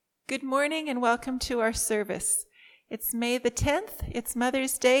Good morning and welcome to our service. It's May the 10th, it's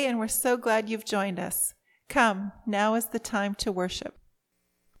Mother's Day, and we're so glad you've joined us. Come, now is the time to worship.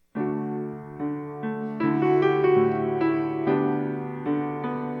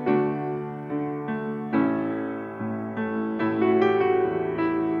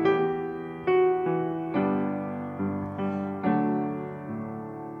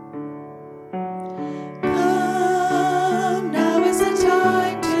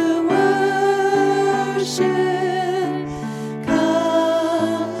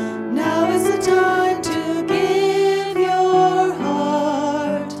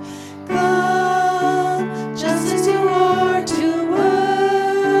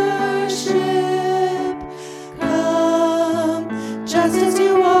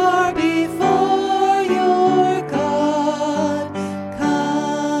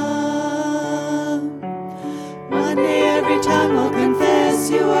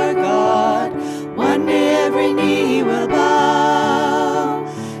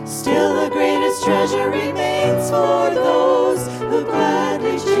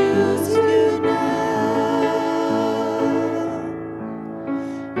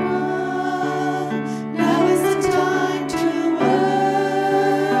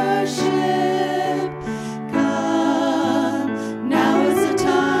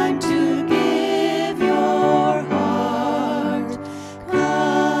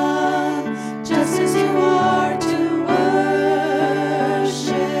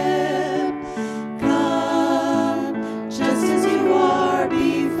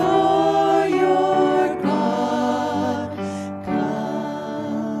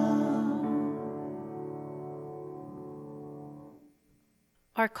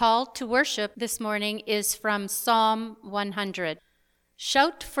 Our call to worship this morning is from Psalm 100.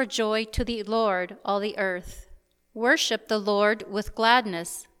 Shout for joy to the Lord, all the earth. Worship the Lord with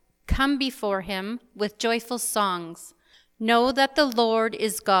gladness. Come before him with joyful songs. Know that the Lord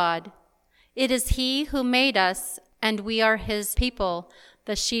is God. It is he who made us, and we are his people,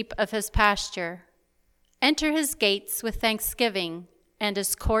 the sheep of his pasture. Enter his gates with thanksgiving and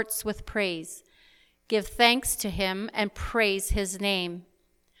his courts with praise. Give thanks to him and praise his name.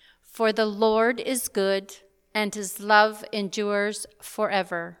 For the Lord is good, and his love endures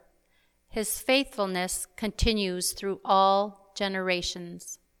forever. His faithfulness continues through all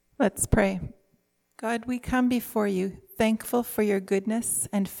generations. Let's pray. God, we come before you, thankful for your goodness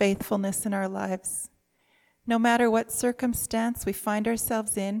and faithfulness in our lives. No matter what circumstance we find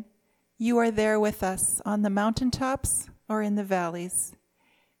ourselves in, you are there with us on the mountaintops or in the valleys.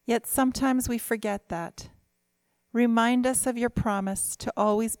 Yet sometimes we forget that. Remind us of your promise to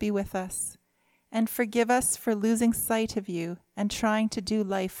always be with us, and forgive us for losing sight of you and trying to do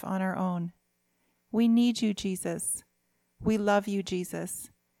life on our own. We need you, Jesus. We love you, Jesus.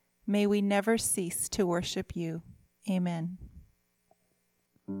 May we never cease to worship you. Amen.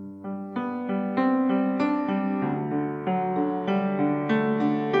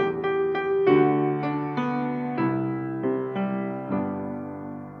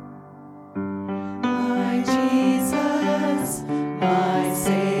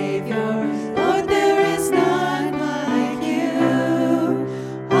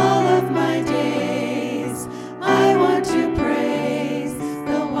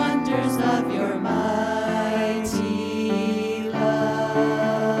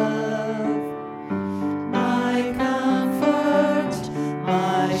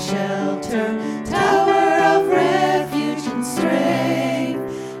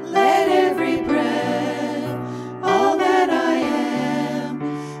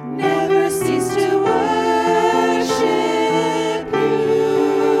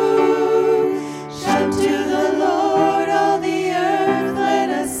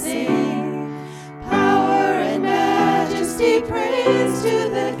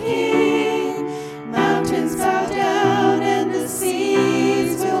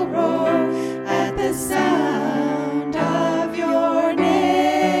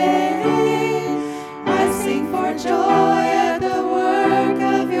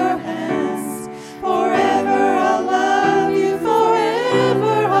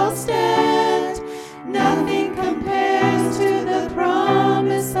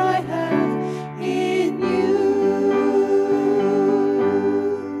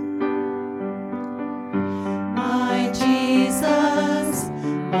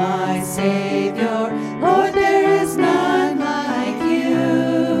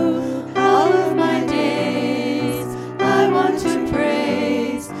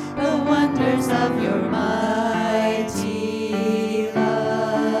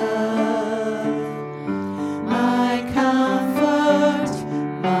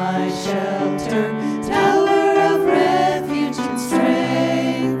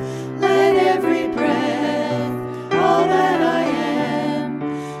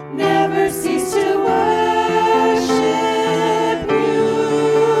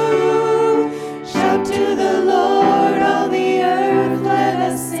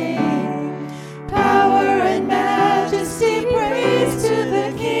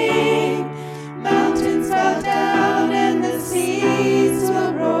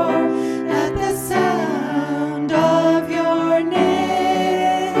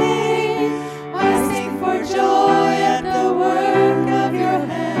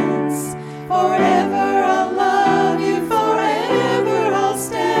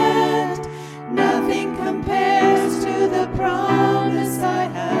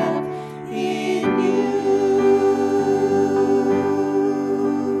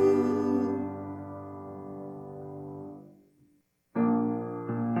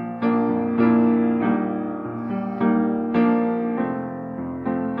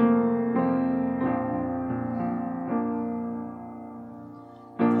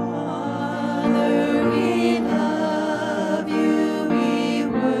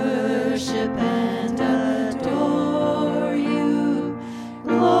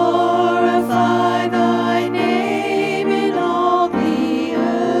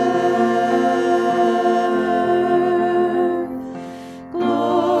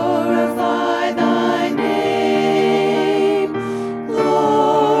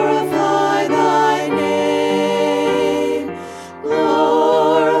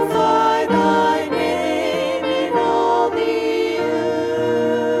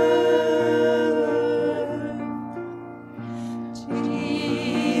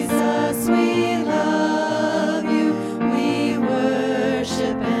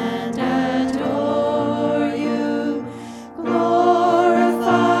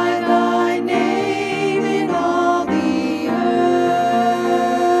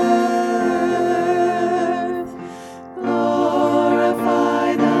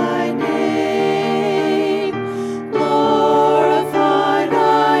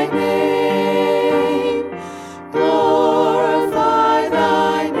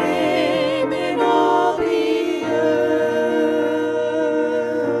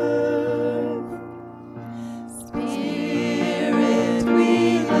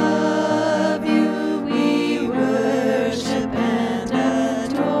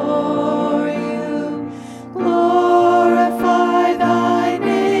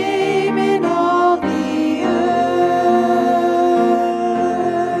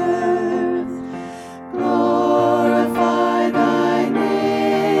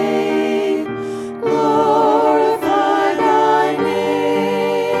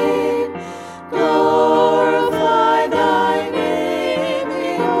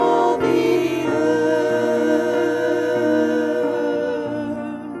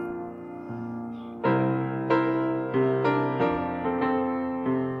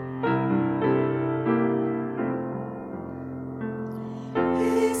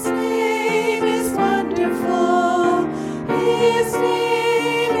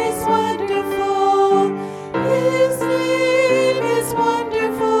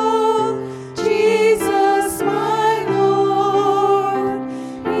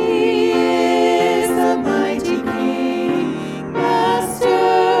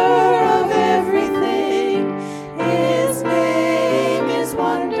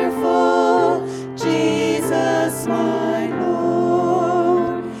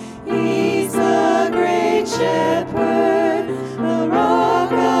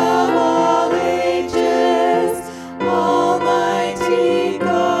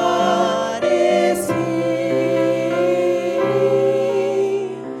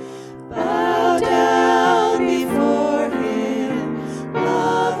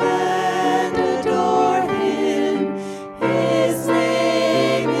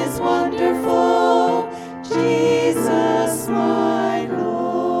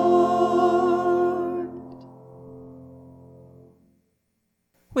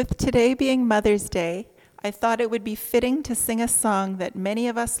 With today being Mother's Day, I thought it would be fitting to sing a song that many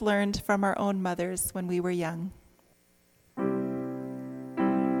of us learned from our own mothers when we were young.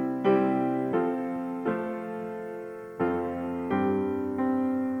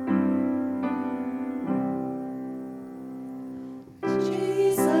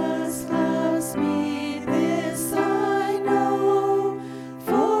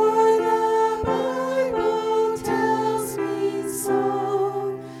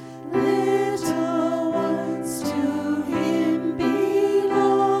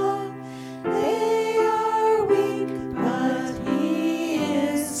 We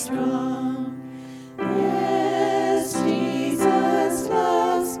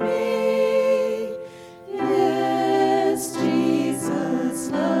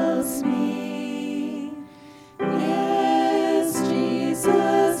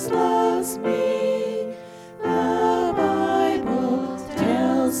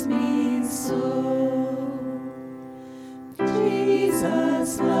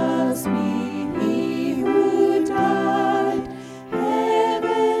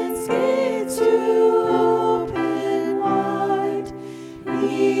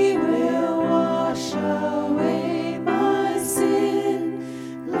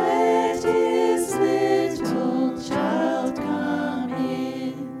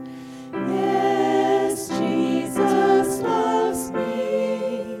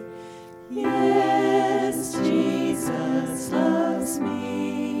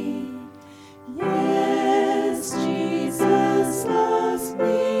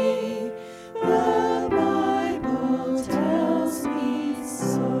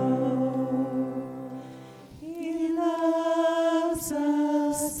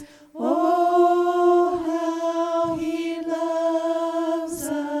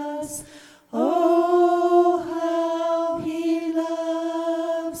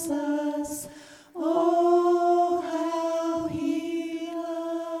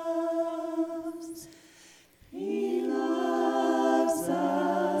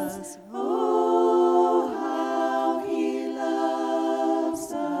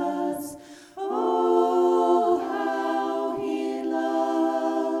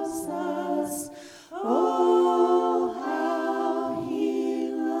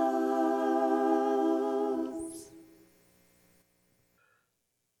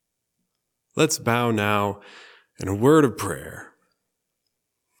Let's bow now in a word of prayer.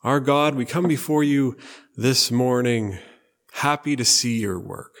 Our God, we come before you this morning, happy to see your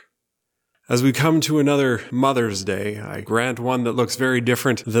work. As we come to another Mother's Day, I grant one that looks very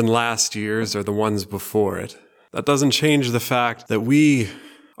different than last year's or the ones before it. That doesn't change the fact that we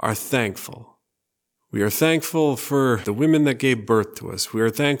are thankful. We are thankful for the women that gave birth to us. We are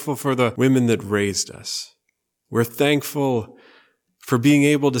thankful for the women that raised us. We're thankful for being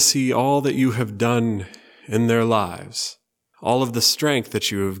able to see all that you have done in their lives, all of the strength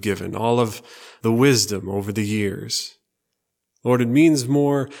that you have given, all of the wisdom over the years. Lord, it means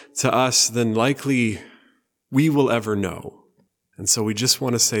more to us than likely we will ever know. And so we just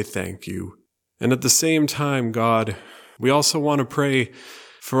want to say thank you. And at the same time, God, we also want to pray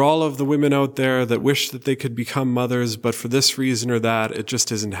for all of the women out there that wish that they could become mothers, but for this reason or that, it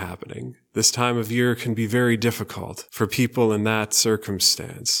just isn't happening. This time of year can be very difficult for people in that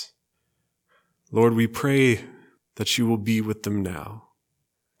circumstance. Lord, we pray that you will be with them now.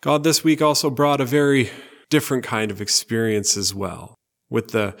 God, this week also brought a very different kind of experience as well, with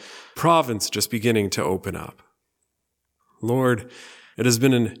the province just beginning to open up. Lord, it has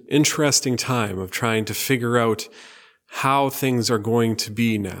been an interesting time of trying to figure out how things are going to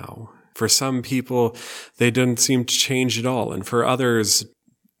be now. For some people, they didn't seem to change at all, and for others,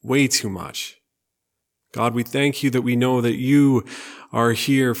 way too much. God, we thank you that we know that you are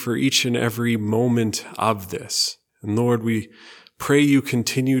here for each and every moment of this. And Lord, we pray you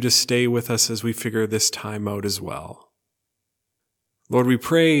continue to stay with us as we figure this time out as well. Lord, we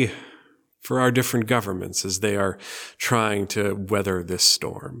pray for our different governments as they are trying to weather this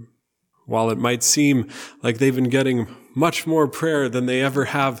storm. While it might seem like they've been getting much more prayer than they ever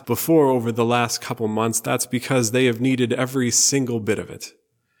have before over the last couple months, that's because they have needed every single bit of it.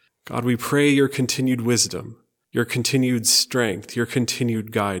 God, we pray your continued wisdom, your continued strength, your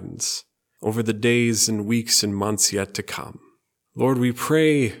continued guidance over the days and weeks and months yet to come. Lord, we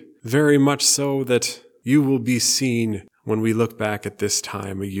pray very much so that you will be seen when we look back at this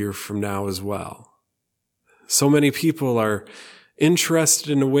time a year from now as well. So many people are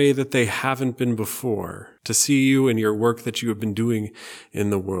interested in a way that they haven't been before, to see you and your work that you have been doing in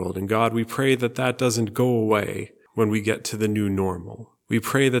the world. And God, we pray that that doesn't go away when we get to the new normal. We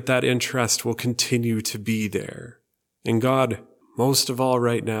pray that that interest will continue to be there. And God, most of all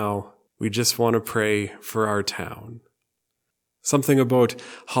right now, we just want to pray for our town. Something about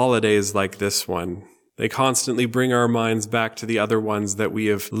holidays like this one, they constantly bring our minds back to the other ones that we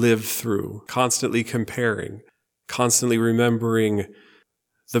have lived through, constantly comparing, constantly remembering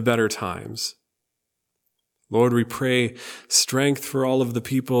the better times. Lord, we pray strength for all of the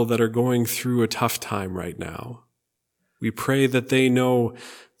people that are going through a tough time right now. We pray that they know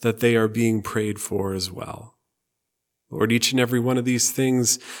that they are being prayed for as well. Lord, each and every one of these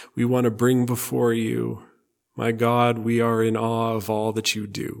things we want to bring before you. My God, we are in awe of all that you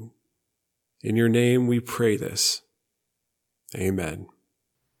do. In your name we pray this. Amen.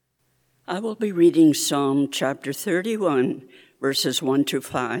 I will be reading Psalm chapter 31, verses 1 to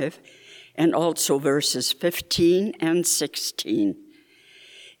 5, and also verses 15 and 16.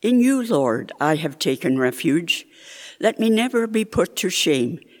 In you, Lord, I have taken refuge. Let me never be put to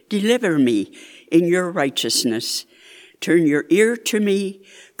shame. Deliver me in your righteousness. Turn your ear to me.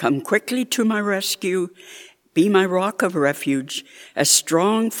 Come quickly to my rescue. Be my rock of refuge, a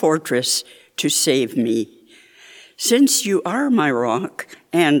strong fortress to save me. Since you are my rock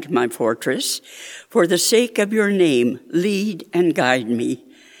and my fortress, for the sake of your name, lead and guide me.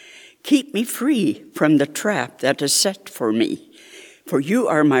 Keep me free from the trap that is set for me, for you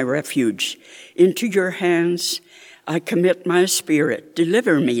are my refuge. Into your hands I commit my spirit.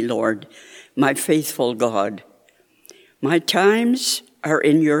 Deliver me, Lord, my faithful God. My times are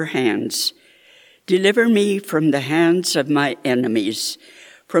in your hands. Deliver me from the hands of my enemies,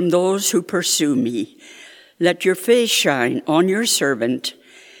 from those who pursue me. Let your face shine on your servant.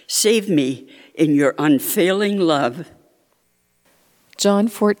 Save me in your unfailing love. John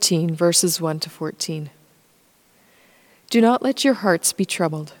 14, verses 1 to 14. Do not let your hearts be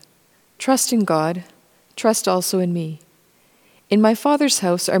troubled. Trust in God. Trust also in me. In my Father's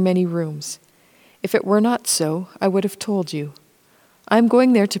house are many rooms. If it were not so, I would have told you. I am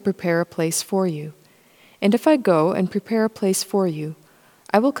going there to prepare a place for you. And if I go and prepare a place for you,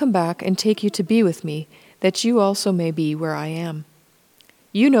 I will come back and take you to be with me, that you also may be where I am.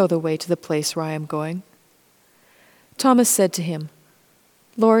 You know the way to the place where I am going. Thomas said to him,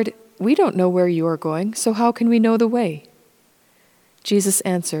 Lord, we don't know where you are going, so how can we know the way? Jesus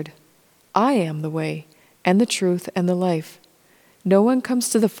answered, I am the way, and the truth, and the life. No one comes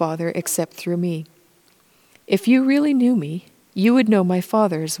to the Father except through me. If you really knew me, you would know my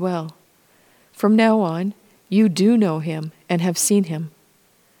Father as well. From now on, you do know him and have seen him."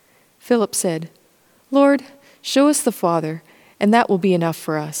 Philip said, "Lord, show us the Father, and that will be enough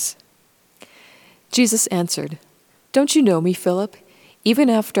for us." Jesus answered, "Don't you know me, Philip, even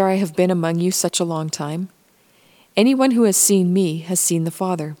after I have been among you such a long time? Anyone who has seen me has seen the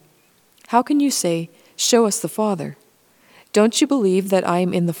Father. How can you say, 'Show us the Father'? Don't you believe that I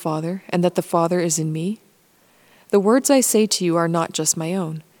am in the Father, and that the Father is in me? The words I say to you are not just my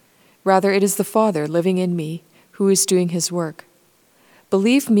own. Rather, it is the Father living in me who is doing his work.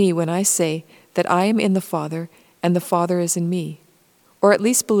 Believe me when I say that I am in the Father, and the Father is in me. Or at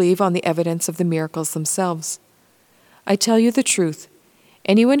least believe on the evidence of the miracles themselves. I tell you the truth,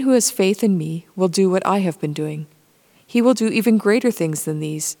 anyone who has faith in me will do what I have been doing. He will do even greater things than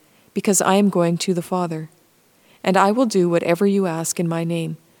these, because I am going to the Father. And I will do whatever you ask in my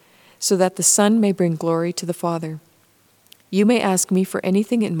name, so that the Son may bring glory to the Father. You may ask me for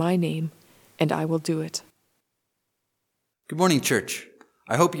anything in my name, and I will do it." Good morning, church.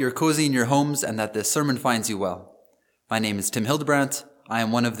 I hope you're cozy in your homes and that this sermon finds you well. My name is Tim Hildebrandt. I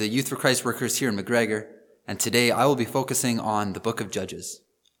am one of the Youth for Christ workers here in McGregor, and today I will be focusing on the book of Judges.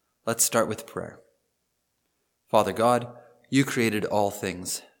 Let's start with prayer. Father God, you created all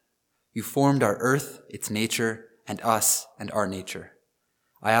things. You formed our earth, its nature, and us and our nature.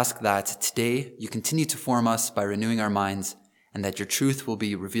 I ask that today you continue to form us by renewing our minds, and that your truth will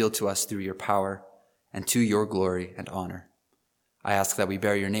be revealed to us through your power and to your glory and honor. I ask that we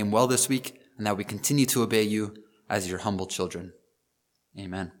bear your name well this week, and that we continue to obey you as your humble children.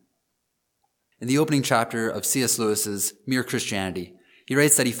 Amen. In the opening chapter of C.S. Lewis's Mere Christianity, he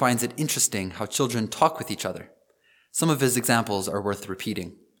writes that he finds it interesting how children talk with each other. Some of his examples are worth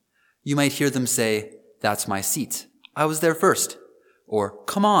repeating. You might hear them say, "That's my seat. I was there first." Or,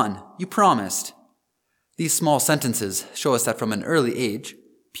 "Come on, you promised." These small sentences show us that from an early age,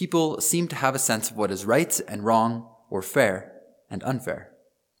 people seem to have a sense of what is right and wrong, or fair and unfair.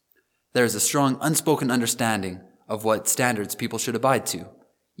 There is a strong unspoken understanding of what standards people should abide to,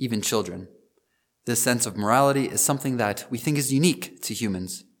 even children. This sense of morality is something that we think is unique to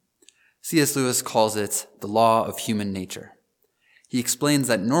humans. C.S. Lewis calls it the law of human nature. He explains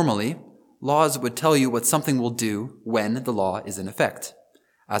that normally, laws would tell you what something will do when the law is in effect.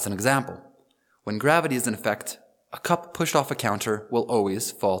 As an example, when gravity is in effect, a cup pushed off a counter will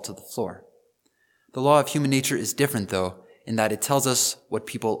always fall to the floor. The law of human nature is different, though, in that it tells us what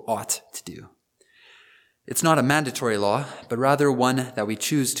people ought to do. It's not a mandatory law, but rather one that we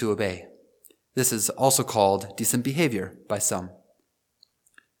choose to obey. This is also called decent behavior by some.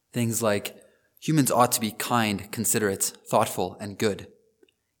 Things like, humans ought to be kind, considerate, thoughtful, and good.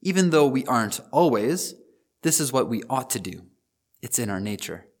 Even though we aren't always, this is what we ought to do. It's in our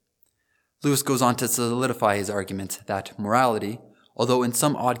nature. Lewis goes on to solidify his argument that morality, although in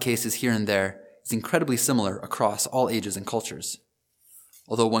some odd cases here and there, is incredibly similar across all ages and cultures.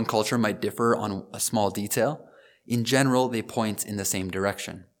 Although one culture might differ on a small detail, in general they point in the same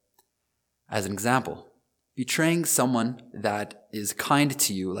direction. As an example, betraying someone that is kind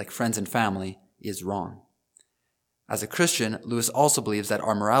to you, like friends and family, is wrong. As a Christian, Lewis also believes that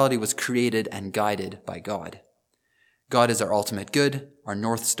our morality was created and guided by God. God is our ultimate good, our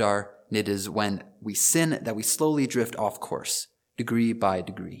North Star, and it is when we sin that we slowly drift off course, degree by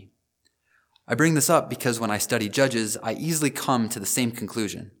degree. I bring this up because when I study Judges, I easily come to the same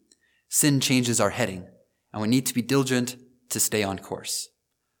conclusion. Sin changes our heading, and we need to be diligent to stay on course.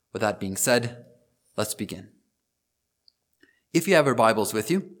 With that being said, let's begin. If you have your Bibles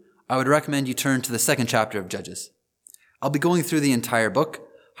with you, I would recommend you turn to the second chapter of Judges. I'll be going through the entire book,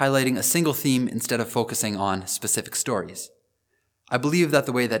 highlighting a single theme instead of focusing on specific stories. I believe that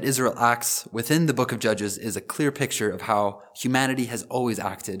the way that Israel acts within the book of Judges is a clear picture of how humanity has always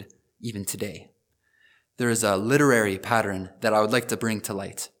acted, even today. There is a literary pattern that I would like to bring to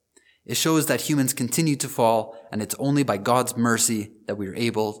light. It shows that humans continue to fall, and it's only by God's mercy that we are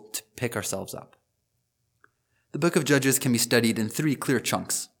able to pick ourselves up. The book of Judges can be studied in 3 clear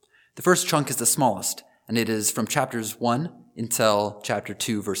chunks. The first chunk is the smallest, and it is from chapters 1 until chapter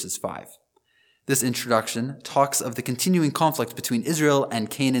 2, verses 5. This introduction talks of the continuing conflict between Israel and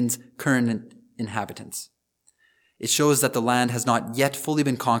Canaan's current inhabitants. It shows that the land has not yet fully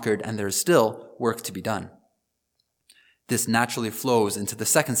been conquered, and there is still work to be done. This naturally flows into the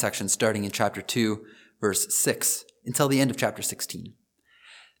second section starting in chapter 2, verse 6, until the end of chapter 16.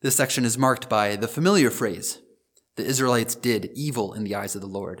 This section is marked by the familiar phrase, "The Israelites did evil in the eyes of the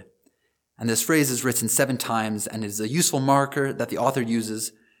Lord." And this phrase is written 7 times and is a useful marker that the author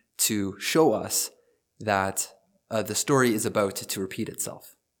uses to show us that the story is about to repeat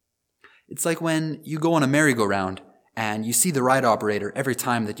itself. It's like when you go on a merry-go-round and you see the ride operator every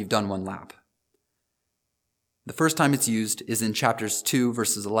time that you've done one lap. The first time it's used is in chapters 2,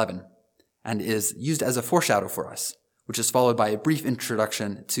 verses 11, and is used as a foreshadow for us, which is followed by a brief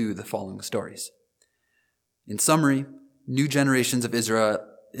introduction to the following stories. In summary, new generations of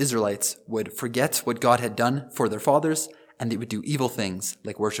Israelites would forget what God had done for their fathers, and they would do evil things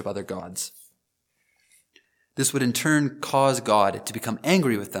like worship other gods. This would in turn cause God to become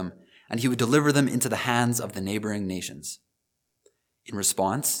angry with them, and he would deliver them into the hands of the neighboring nations. In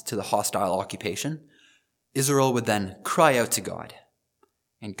response to the hostile occupation, Israel would then cry out to God,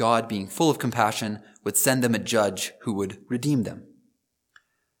 and God, being full of compassion, would send them a judge who would redeem them.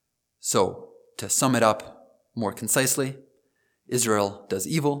 So, to sum it up more concisely, Israel does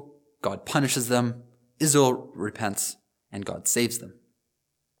evil, God punishes them, Israel repents, and God saves them.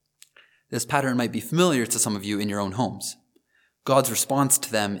 This pattern might be familiar to some of you in your own homes. God's response to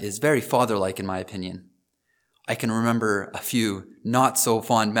them is very father-like, in my opinion. I can remember a few not so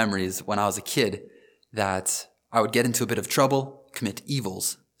fond memories when I was a kid that I would get into a bit of trouble, commit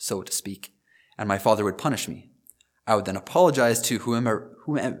evils, so to speak, and my father would punish me. I would then apologize to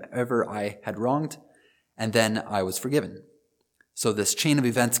whomever I had wronged, and then I was forgiven. So this chain of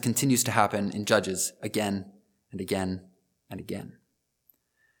events continues to happen in Judges again and again and again.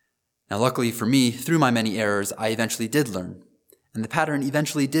 Now, luckily for me, through my many errors, I eventually did learn, and the pattern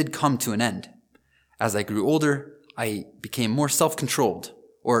eventually did come to an end. As I grew older, I became more self-controlled,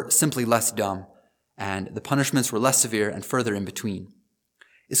 or simply less dumb, and the punishments were less severe and further in between.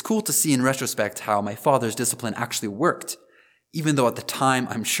 It's cool to see in retrospect how my father's discipline actually worked, even though at the time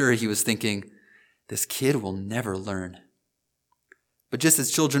I'm sure he was thinking, this kid will never learn. But just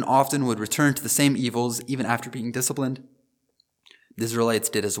as children often would return to the same evils even after being disciplined, the Israelites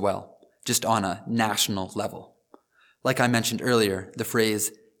did as well, just on a national level. Like I mentioned earlier, the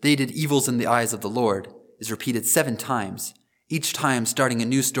phrase, "They did evils in the eyes of the Lord," is repeated 7 times, each time starting a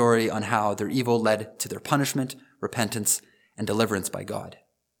new story on how their evil led to their punishment, repentance, and deliverance by God.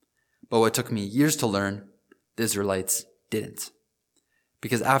 But what took me years to learn, the Israelites didn't.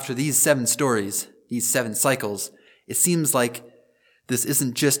 Because after these 7 stories, these 7 cycles, it seems like this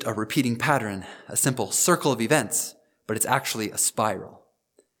isn't just a repeating pattern, a simple circle of events, but it's actually a spiral.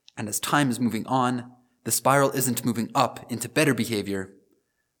 And as time is moving on, the spiral isn't moving up into better behavior.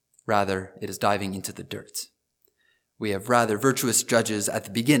 Rather, it is diving into the dirt. We have rather virtuous judges at the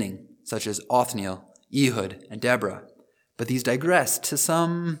beginning, such as Othniel, Ehud, and Deborah, but these digress to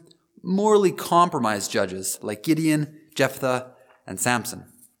some morally compromised judges like Gideon, Jephthah, and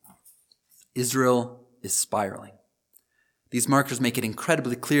Samson. Israel is spiraling. These markers make it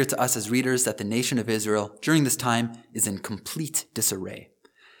incredibly clear to us as readers that the nation of Israel during this time is in complete disarray.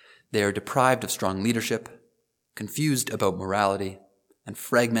 They are deprived of strong leadership, confused about morality, and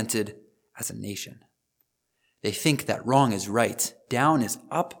fragmented as a nation. They think that wrong is right, down is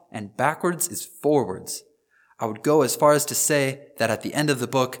up, and backwards is forwards. I would go as far as to say that at the end of the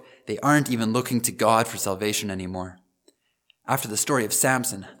book, they aren't even looking to God for salvation anymore. After the story of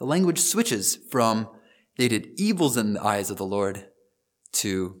Samson, the language switches from "they did evils in the eyes of the Lord"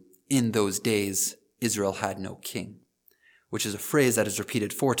 to "in those days Israel had no king," which is a phrase that is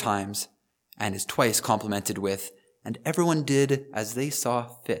repeated 4 times and is twice complemented with, "and everyone did as they saw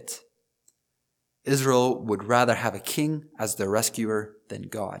fit." Israel would rather have a king as their rescuer than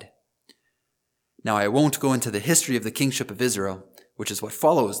God. Now, I won't go into the history of the kingship of Israel, which is what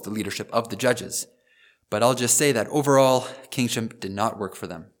follows the leadership of the judges, but I'll just say that overall, kingship did not work for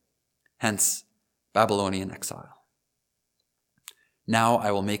them. Hence, Babylonian exile. Now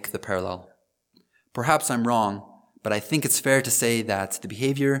I will make the parallel. Perhaps I'm wrong, but I think it's fair to say that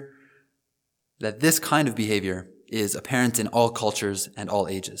this kind of behavior is apparent in all cultures and all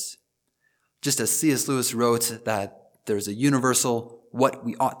ages. Just as C.S. Lewis wrote that there's a universal what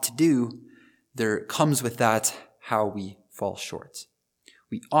we ought to do, there comes with that how we fall short.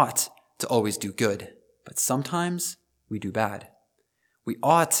 We ought to always do good, but sometimes we do bad. We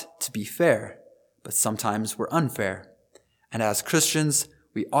ought to be fair, but sometimes we're unfair. And as Christians,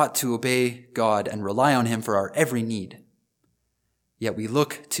 we ought to obey God and rely on Him for our every need. Yet we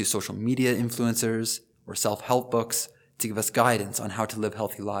look to social media influencers or self-help books to give us guidance on how to live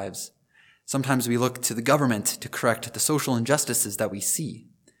healthy lives. Sometimes we look to the government to correct the social injustices that we see.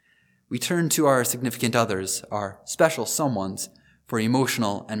 We turn to our significant others, our special someones, for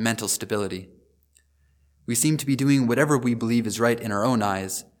emotional and mental stability. We seem to be doing whatever we believe is right in our own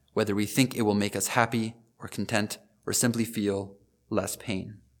eyes, whether we think it will make us happy or content or simply feel less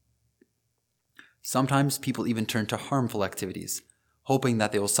pain. Sometimes people even turn to harmful activities, hoping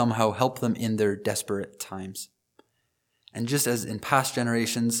that they will somehow help them in their desperate times. And just as in past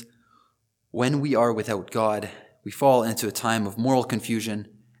generations, when we are without God, we fall into a time of moral confusion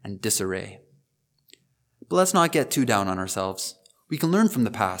and disarray. But let's not get too down on ourselves. We can learn from the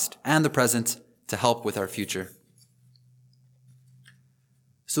past and the present to help with our future.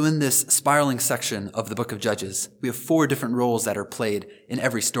 So in this spiraling section of the book of Judges, we have 4 different roles that are played in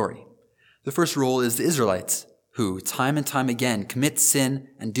every story. The first role is the Israelites, who time and time again commit sin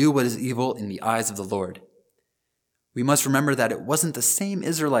and do what is evil in the eyes of the Lord. We must remember that it wasn't the same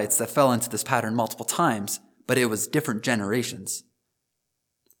Israelites that fell into this pattern multiple times, but it was different generations.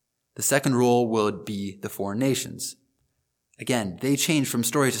 The second role would be the foreign nations. Again, they change from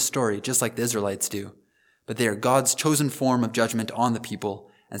story to story just like the Israelites do, but they are God's chosen form of judgment on the people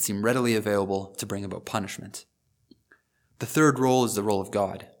and seem readily available to bring about punishment. The third role is the role of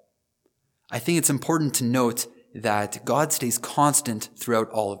God. I think it's important to note that God stays constant throughout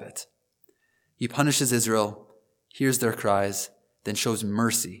all of it. He punishes Israel, hears their cries, then shows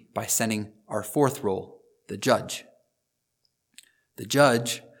mercy by sending our fourth role, the judge. The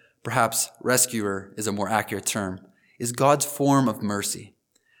judge, perhaps rescuer is a more accurate term, is God's form of mercy.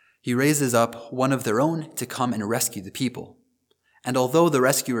 He raises up one of their own to come and rescue the people. And although the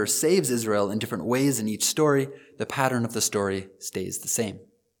rescuer saves Israel in different ways in each story, the pattern of the story stays the same.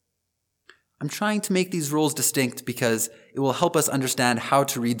 I'm trying to make these roles distinct because it will help us understand how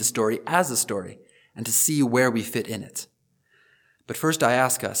to read the story as a story and to see where we fit in it. But first I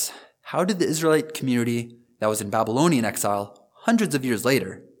ask us, how did the Israelite community that was in Babylonian exile hundreds of years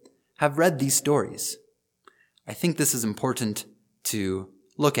later have read these stories? I think this is important to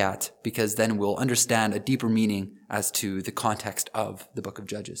look at because then we'll understand a deeper meaning as to the context of the book of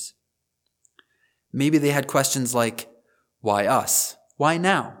Judges. Maybe they had questions like, why us? Why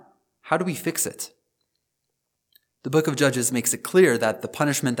now? How do we fix it? The book of Judges makes it clear that the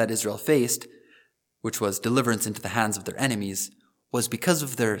punishment that Israel faced, which was deliverance into the hands of their enemies, was because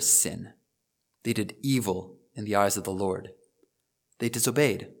of their sin. They did evil in the eyes of the Lord. They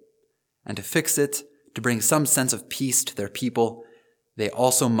disobeyed. And to fix it, to bring some sense of peace to their people, they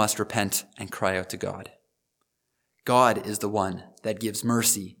also must repent and cry out to God. God is the one that gives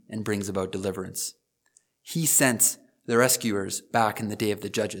mercy and brings about deliverance. He sent the rescuers back in the day of the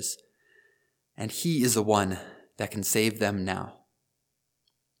judges, and he is the one that can save them now.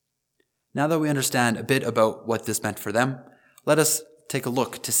 Now that we understand a bit about what this meant for them, let us take a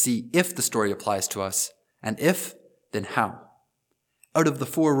look to see if the story applies to us, and if, then how. Out of the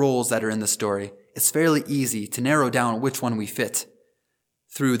 4 roles that are in the story, it's fairly easy to narrow down which one we fit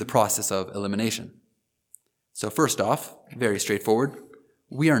through the process of elimination. So first off, very straightforward,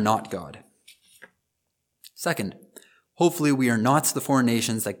 we are not God. Second, hopefully we are not the foreign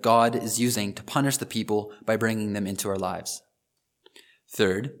nations that God is using to punish the people by bringing them into our lives.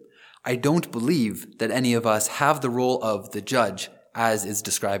 Third, I don't believe that any of us have the role of the judge as is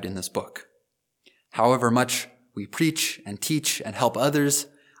described in this book. However much we preach and teach and help others,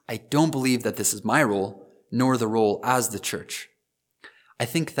 I don't believe that this is my role, nor the role as the church. I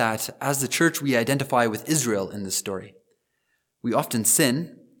think that as the church we identify with Israel in this story. We often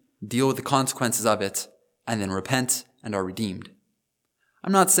sin, deal with the consequences of it, and then repent and are redeemed.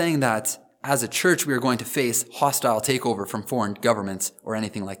 I'm not saying that as a church we are going to face hostile takeover from foreign governments or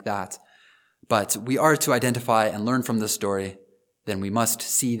anything like that, but we are to identify and learn from this story, then we must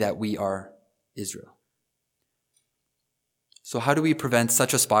see that we are Israel. So how do we prevent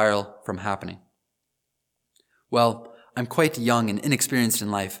such a spiral from happening? Well, I'm quite young and inexperienced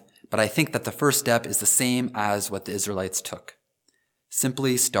in life, but I think that the first step is the same as what the Israelites took.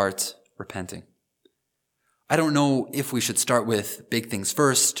 Simply start repenting. I don't know if we should start with big things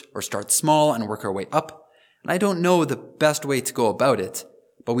first or start small and work our way up, and I don't know the best way to go about it,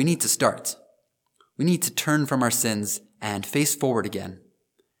 but we need to start. We need to turn from our sins and face forward again.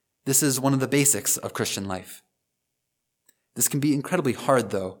 This is one of the basics of Christian life. This can be incredibly hard,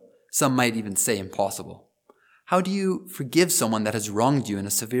 though. Some might even say impossible. How do you forgive someone that has wronged you in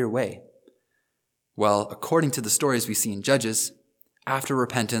a severe way? Well, according to the stories we see in Judges, after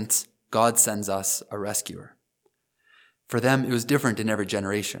repentance, God sends us a rescuer. For them, it was different in every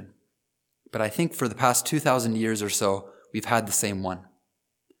generation. But I think for the past 2,000 years or so, we've had the same one.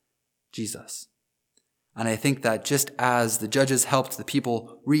 Jesus. And I think that just as the judges helped the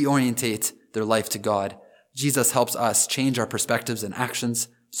people reorientate their life to God, Jesus helps us change our perspectives and actions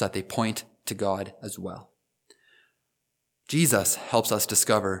so that they point to God as well. Jesus helps us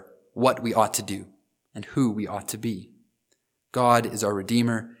discover what we ought to do and who we ought to be. God is our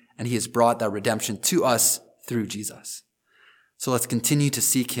Redeemer, and he has brought that redemption to us through Jesus. So let's continue to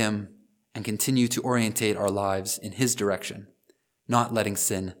seek him and continue to orientate our lives in his direction, not letting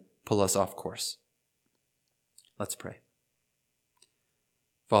sin pull us off course. Let's pray.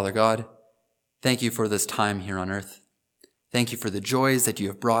 Father God, thank you for this time here on earth. Thank you for the joys that you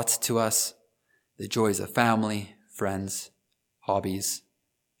have brought to us, the joys of family, friends, hobbies,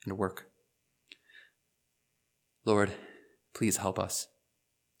 and work. Lord, please help us.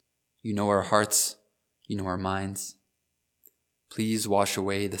 You know our hearts, you know our minds. Please wash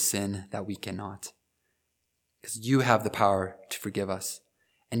away the sin that we cannot, because you have the power to forgive us,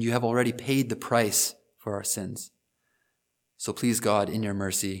 and you have already paid the price for our sins. So please, God, in your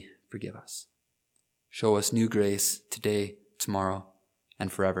mercy, forgive us. Show us new grace today, tomorrow,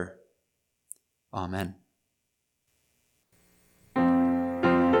 and forever. Amen.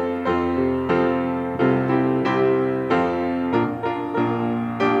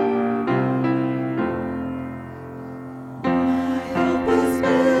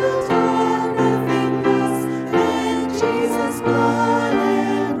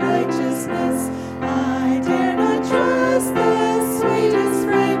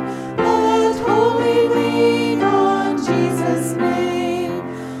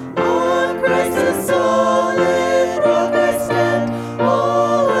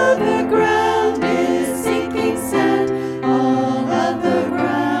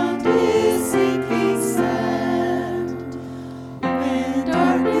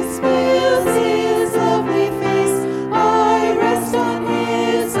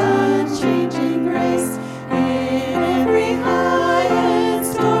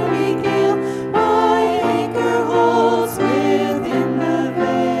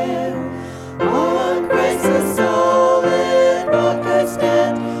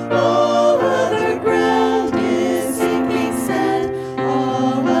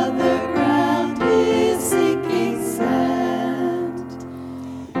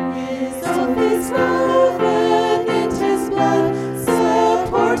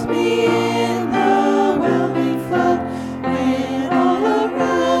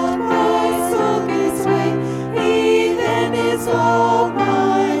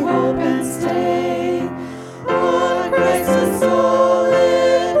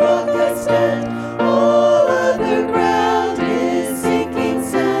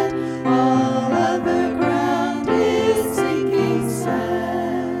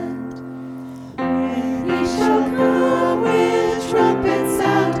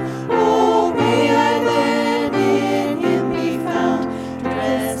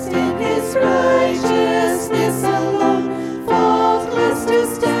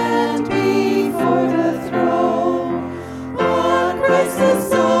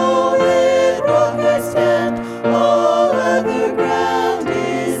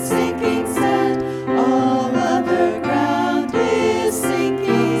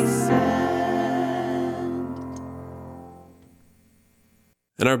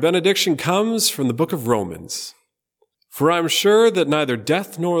 And our benediction comes from the book of Romans. For I am sure that neither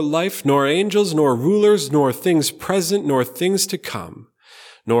death nor life, nor angels, nor rulers, nor things present, nor things to come,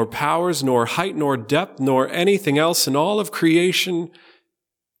 nor powers, nor height, nor depth, nor anything else in all of creation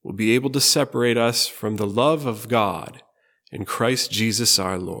will be able to separate us from the love of God in Christ Jesus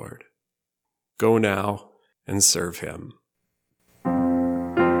our Lord. Go now and serve him.